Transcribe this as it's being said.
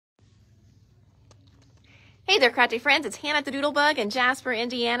Hey there, crafty friends. It's Hannah at the Doodlebug in Jasper,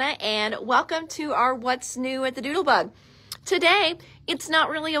 Indiana, and welcome to our What's New at the Doodlebug. Today, it's not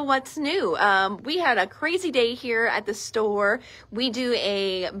really a what's new. We had a crazy day here at the store. We do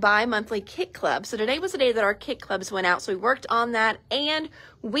a bi-monthly kit club. So today was the day that our kit clubs went out. So we worked on that, and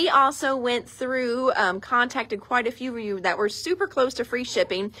we also went through, contacted quite a few of you that were super close to free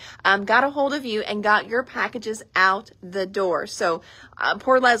shipping, got a hold of you and got your packages out the door. So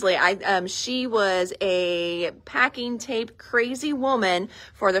poor Leslie, she was a packing tape crazy woman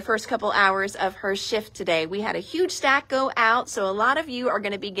for the first couple hours of her shift today. We had a huge stack go out, so a lot of you are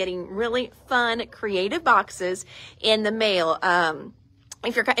going to be getting really fun, creative boxes in the mail.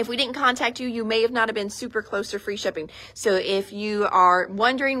 If we didn't contact you, you may have not have been super close to free shipping. So if you are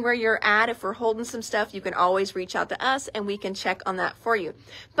wondering where you're at, if we're holding some stuff, you can always reach out to us and we can check on that for you.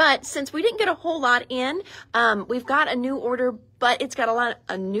 But since we didn't get a whole lot in, we've got a new order, but it's got a lot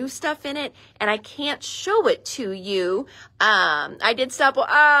of new stuff in it, and I can't show it to you. I did stop.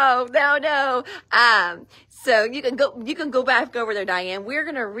 Oh, no. So you can go back over there, Diane. We're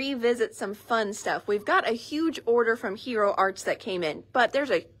going to revisit some fun stuff. We've got a huge order from Hero Arts that came in, but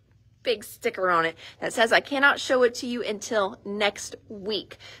there's a big sticker on it that says I cannot show it to you until next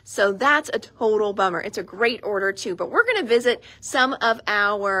week. So that's a total bummer. It's a great order too, but we're going to visit some of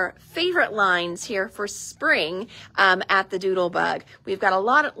our favorite lines here for spring at the Doodlebug. We've got a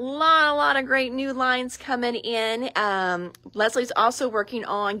lot of great new lines coming in. Leslie's also working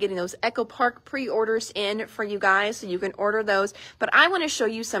on getting those Echo Park pre-orders in for you guys, so you can order those. But I want to show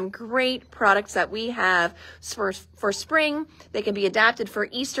you some great products that we have for spring. They can be adapted for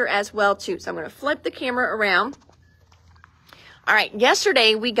Easter as well too. So I'm going to flip the camera around. All right,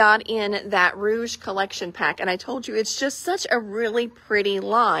 yesterday we got in that Rouge collection pack, and I told you it's just such a really pretty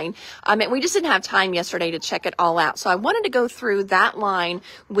line. And we just didn't have time yesterday to check it all out. So I wanted to go through that line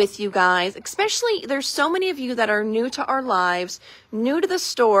with you guys, especially there's so many of you that are new to our lives, new to the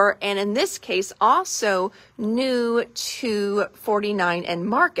store, and in this case also new to 49 and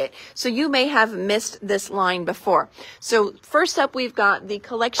Market. So you may have missed this line before. So first up, we've got the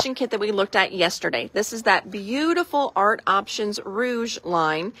collection kit that we looked at yesterday. This is that beautiful Art Options Rouge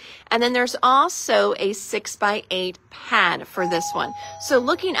line, and then there's also a 6x8 pad for this one. So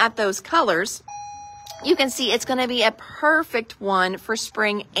looking at those colors, you can see it's going to be a perfect one for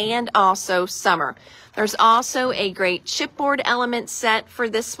spring and also summer. There's also a great chipboard element set for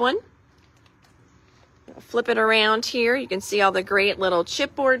this one. Flip it around here. You can see all the great little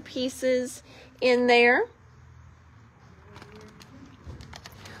chipboard pieces in there.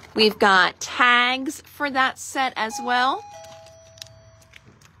 We've got tags for that set as well.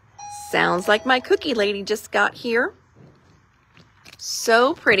 Sounds like my cookie lady just got here.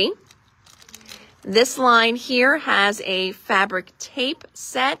 So pretty. This line here has a fabric tape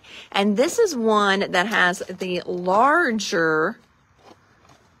set, and this is one that has the larger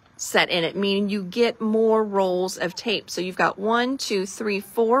set in it, meaning you get more rolls of tape. So you've got 1, 2, 3,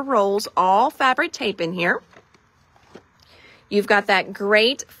 4 rolls, all fabric tape in here. You've got that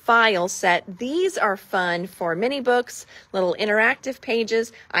great file set. These are fun for mini books, little interactive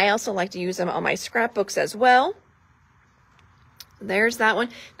pages. I also like to use them on my scrapbooks as well. There's that one.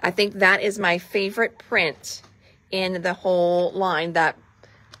 I think that is my favorite print in the whole line, that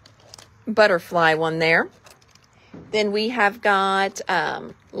butterfly one there. Then we have got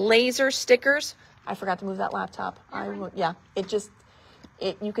laser stickers. I forgot to move that laptop. Yeah,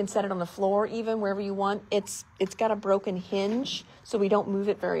 you can set it on the floor even wherever you want. It's got a broken hinge, so we don't move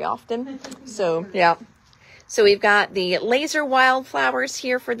it very often. So yeah. So we've got the laser wildflowers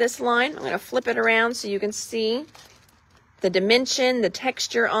here for this line. I'm going to flip it around so you can see the dimension, the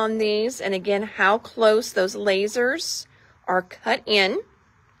texture on these, and again, how close those lasers are cut in.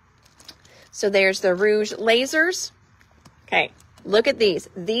 So there's the Rouge lasers. Okay, look at these.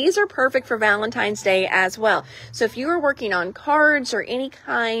 These are perfect for Valentine's Day as well. So if you are working on cards or any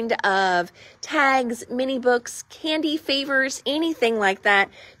kind of tags, mini books, candy favors, anything like that,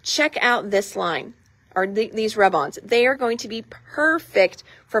 check out this line, or these rub-ons. They are going to be perfect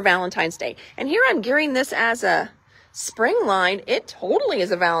for Valentine's Day. And here I'm gearing this as a spring line. It totally is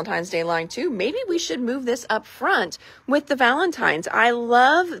a Valentine's Day line too. Maybe we should move this up front with the Valentines. I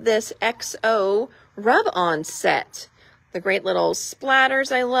love this XO rub-on set. The great little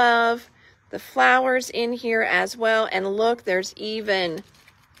splatters I love. The flowers in here as well. And look, there's even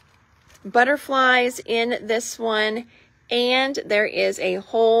butterflies in this one. And there is a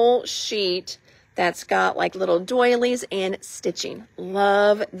whole sheet that's got like little doilies and stitching.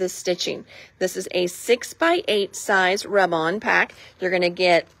 Love the stitching. This is a 6x8 size rub-on pack. You're going to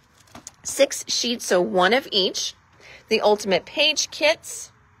get 6 sheets, so 1 of each. The Ultimate Page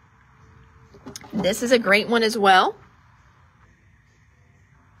Kits. This is a great one as well.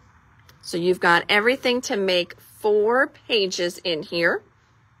 So you've got everything to make 4 pages in here.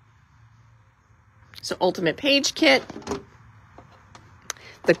 So Ultimate Page Kit.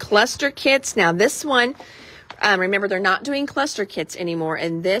 The cluster kits. Now this one, remember they're not doing cluster kits anymore.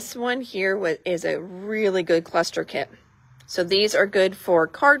 And this one here is a really good cluster kit. So these are good for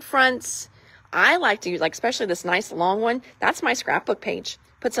card fronts. I like to use, like especially this nice long one. That's my scrapbook page.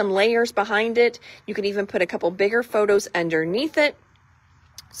 Put some layers behind it. You can even put a couple bigger photos underneath it.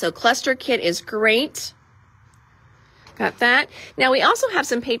 So cluster kit is great. Got that. Now we also have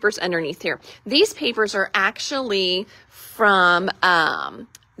some papers underneath here. These papers are actually from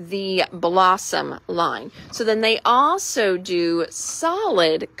the Blossom line. So then they also do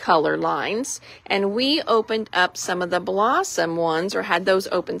solid color lines, and we opened up some of the Blossom ones, or had those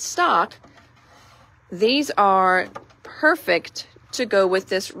open stock. These are perfect to go with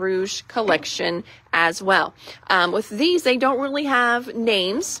this Rouge collection as well. With these, they don't really have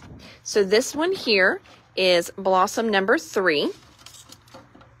names. So this one here is Blossom number 3.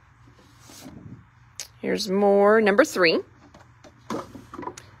 Here's more, number 3.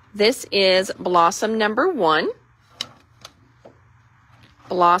 This is Blossom number 1.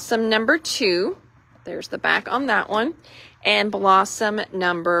 Blossom number 2. There's the back on that one. And Blossom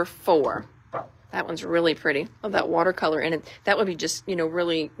number 4. That one's really pretty. Love that watercolor in it. That would be just, you know,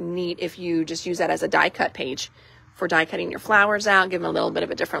 really neat if you just use that as a die cut page for die cutting your flowers out, give them a little bit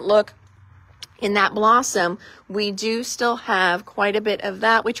of a different look. In that Blossom, we do still have quite a bit of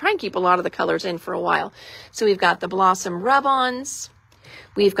that. We try and keep a lot of the colors in for a while. So we've got the Blossom rub-ons.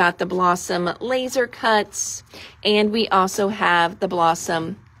 We've got the Blossom laser cuts. And we also have the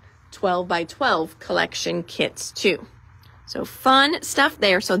Blossom 12 by 12 collection kits too. So fun stuff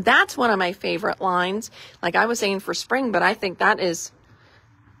there. So that's one of my favorite lines. Like I was saying for spring, but I think that is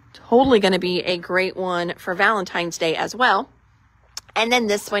totally going to be a great one for Valentine's Day as well. And then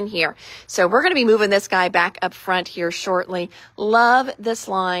this one here. So we're going to be moving this guy back up front here shortly. Love this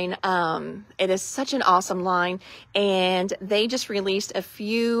line. It is such an awesome line. And they just released a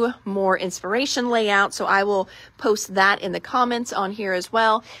few more inspiration layouts. So I will post that in the comments on here as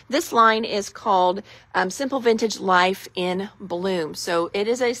well. This line is called Simple Vintage Life in Bloom. So it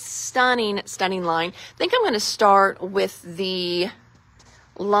is a stunning, stunning line. I think I'm going to start with the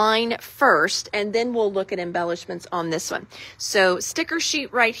line first, and then we'll look at embellishments on this one. So sticker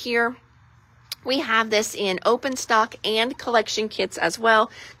sheet right here. We have this in open stock and collection kits as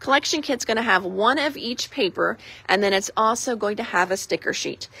well. Collection kit's going to have one of each paper, and then it's also going to have a sticker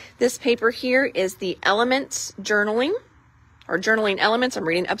sheet. This paper here is the Elements Journaling, or Journaling Elements. I'm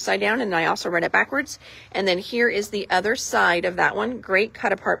reading upside down, and I also read it backwards. And then here is the other side of that one. Great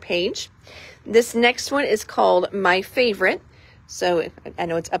cut apart page. This next one is called My Favorite. So I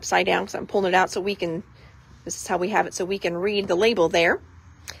know it's upside down because I'm pulling it out so we can, this is how we have it so we can read the label there.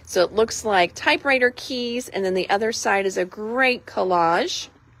 So it looks like typewriter keys, and then the other side is a great collage.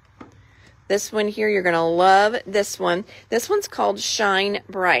 This one here, you're going to love this one. This one's called Shine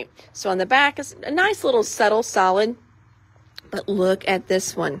Bright. So on the back is a nice little subtle solid, but look at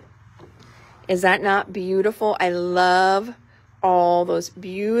this one. Is that not beautiful? I love all those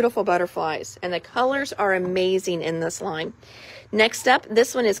beautiful butterflies, and the colors are amazing in this line. Next up,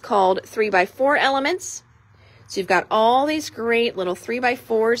 this one is called 3x4 Elements. So you've got all these great little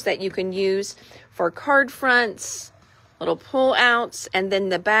 3x4s that you can use for card fronts, little pull outs, and then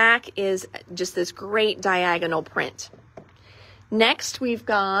the back is just this great diagonal print. Next, we've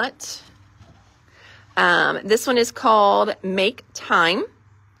got, this one is called Make Time.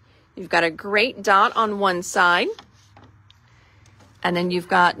 You've got a great dot on one side, and then you've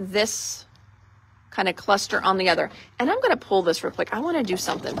got this kind of cluster on the other. And I'm going to pull this real quick. I want to do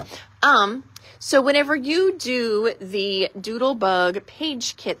something. So whenever you do the Doodlebug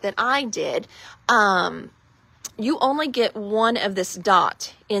page kit that I did, you only get one of this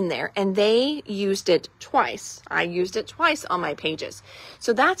dot in there, and they used it twice. I used it twice on my pages.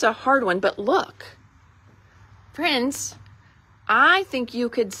 So that's a hard one, but look, friends, I think you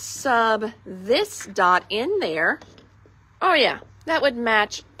could sub this dot in there. Oh yeah, that would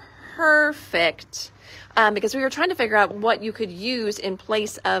match perfect, because we were trying to figure out what you could use in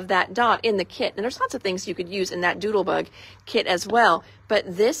place of that dot in the kit. And there's lots of things you could use in that Doodlebug kit as well,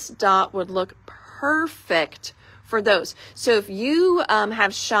 but this dot would look perfect for those. So if you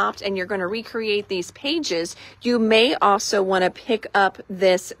have shopped and you're going to recreate these pages, you may also want to pick up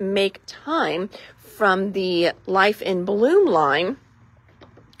this Make Time from the Life in Bloom line,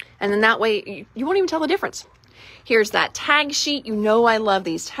 and then that way you won't even tell the difference. Here's that tag sheet. You know I love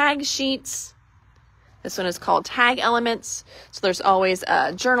these tag sheets. This one is called Tag Elements. So there's always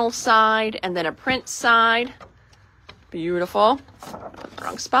a journal side and then a print side. Beautiful.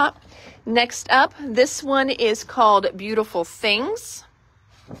 Wrong spot. Next up, this one is called Beautiful Things.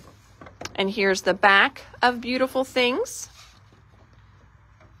 And here's the back of Beautiful Things.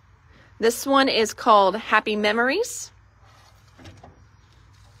 This one is called Happy Memories.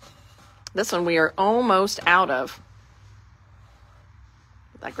 This one we are almost out of.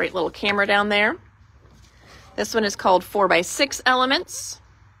 That great little camera down there. This one is called 4x6 Elements.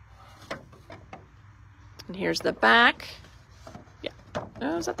 And here's the back. Yeah.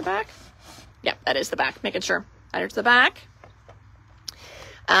 Oh, is that the back? Yeah, that is the back. Making sure. There's the back.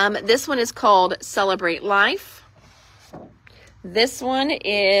 This one is called Celebrate Life. This one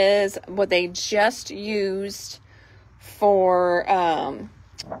is what they just used for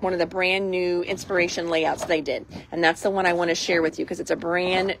one of the brand new inspiration layouts they did. And that's the one I want to share with you because it's a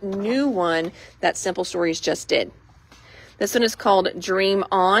brand new one that Simple Stories just did. This one is called Dream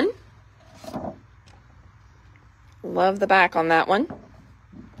On. Love the back on that one.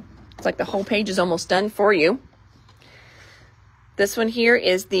 It's like the whole page is almost done for you. This one here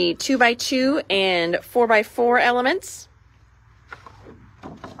is the 2x2 and 4x4 elements.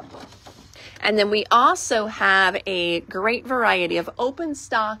 And then we also have a great variety of open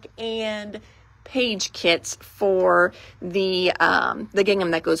stock and page kits for the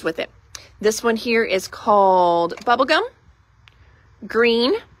gingham that goes with it. This one here is called Bubblegum,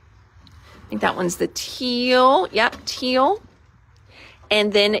 Green. I think that one's the teal. Yep, teal.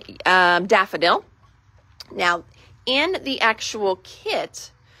 And then Daffodil. Now, in the actual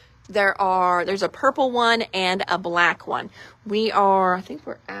kit, there's a purple one and a black one. I think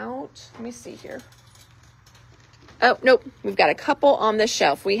we're out. Let me see here. Oh, nope. We've got a couple on the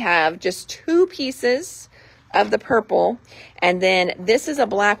shelf. We have just 2 pieces of the purple. And then this is a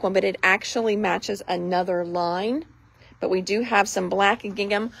black one, but it actually matches another line. But we do have some black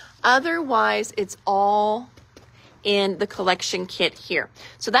gingham. Otherwise, it's all in the collection kit here.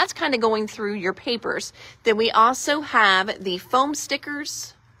 So that's kind of going through your papers. Then we also have the foam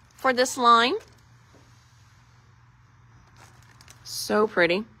stickers for this line. So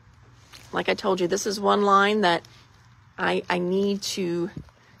pretty. Like I told you, this is one line that I need to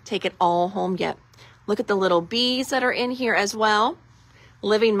take it all home yet. Look at the little bees that are in here as well.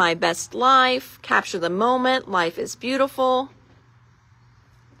 Living my best life, capture the moment, life is beautiful.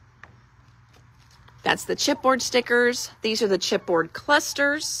 That's the chipboard stickers. These are the chipboard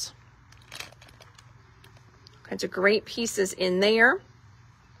clusters. Kinds of great pieces in there.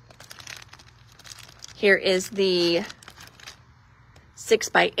 Here is the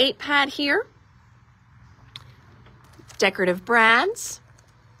 6x8 pad here. Decorative brads.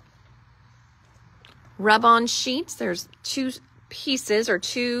 Rub-on sheets. There's 2 pieces or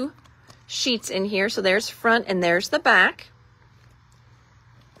 2 sheets in here. So there's front and there's the back.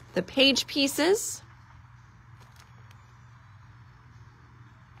 The page pieces.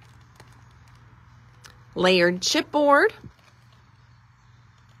 Layered chipboard.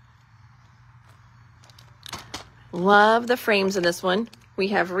 Love the frames in this one. We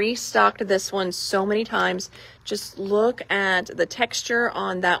have restocked this one so many times. Just look at the texture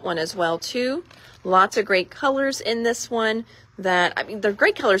on that one as well too. Lots of great colors in this one there are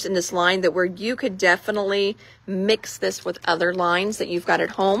great colors in this line that where you could definitely mix this with other lines that you've got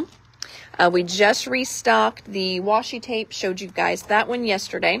at home. We just restocked the washi tape, showed you guys that one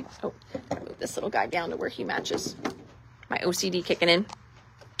yesterday. Oh, I'll move this little guy down to where he matches. My OCD kicking in.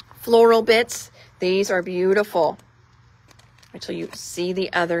 Floral bits. These are beautiful. Wait till you see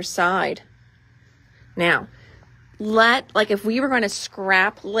the other side. Now, if we were going to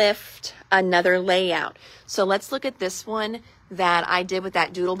scrap lift another layout. So let's look at this one that I did with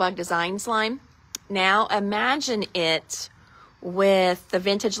that Doodlebug Designs line. Now imagine it with the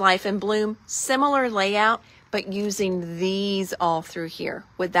Vintage Life in Bloom, similar layout, but using these all through here.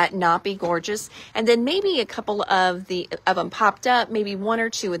 Would that not be gorgeous? And then maybe a couple of them popped up, maybe 1 or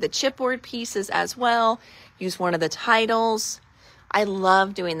 2 of the chipboard pieces as well. Use one of the titles. I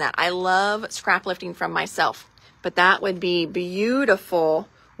love doing that. I love scrap lifting from myself, but that would be beautiful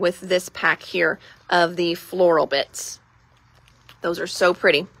with this pack here of the floral bits. Those are so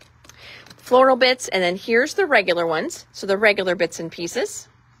pretty. Floral bits, and then here's the regular ones. So the regular bits and pieces.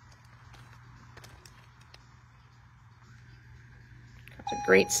 Got some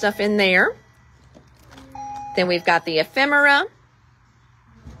great stuff in there. Then we've got the ephemera.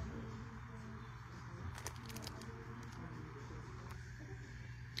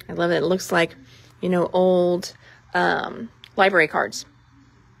 I love it. It looks like, old library cards.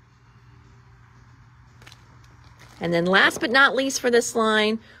 And then last but not least for this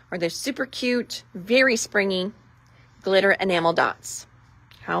line are the super cute, very springy glitter enamel dots.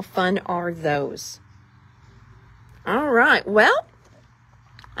 How fun are those? All right, well,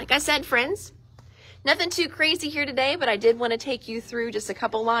 like I said, friends, nothing too crazy here today, but I did want to take you through just a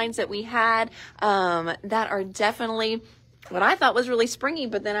couple lines that we had that are definitely what I thought was really springy,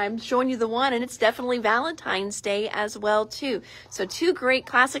 but then I'm showing you the one, and it's definitely Valentine's Day as well, too. So 2 great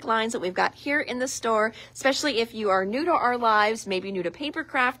classic lines that we've got here in the store, especially if you are new to our lives, maybe new to paper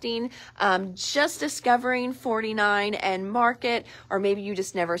crafting, just discovering 49 and Market, or maybe you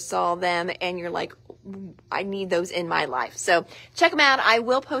just never saw them and you're like, I need those in my life. So check them out. I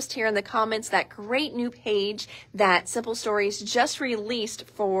will post here in the comments that great new page that Simple Stories just released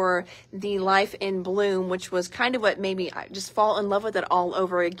for the Life in Bloom, which was kind of what made me just fall in love with it all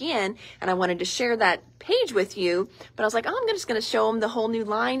over again. And I wanted to share that page with you, but I was like, oh, I'm just going to show them the whole new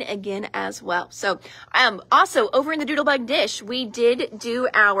line again as well. So also over in the Doodlebug Dish, we did do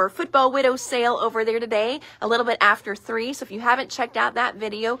our Football Widow sale over there today, a little bit after 3. So if you haven't checked out that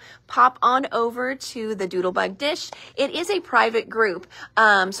video, pop on over to the Doodlebug Dish. It is a private group.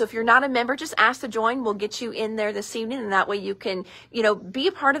 So if you're not a member, just ask to join. We'll get you in there this evening, and that way you can, be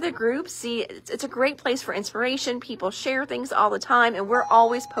a part of the group. See, it's a great place for inspiration. People share things all the time, and we're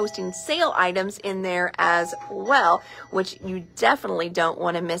always posting sale items in there as well, which you definitely don't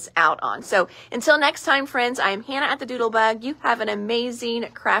want to miss out on. So until next time, friends, I am Hannah at the Doodlebug. You have an amazing,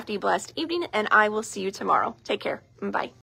 crafty, blessed evening, and I will see you tomorrow. Take care. Bye.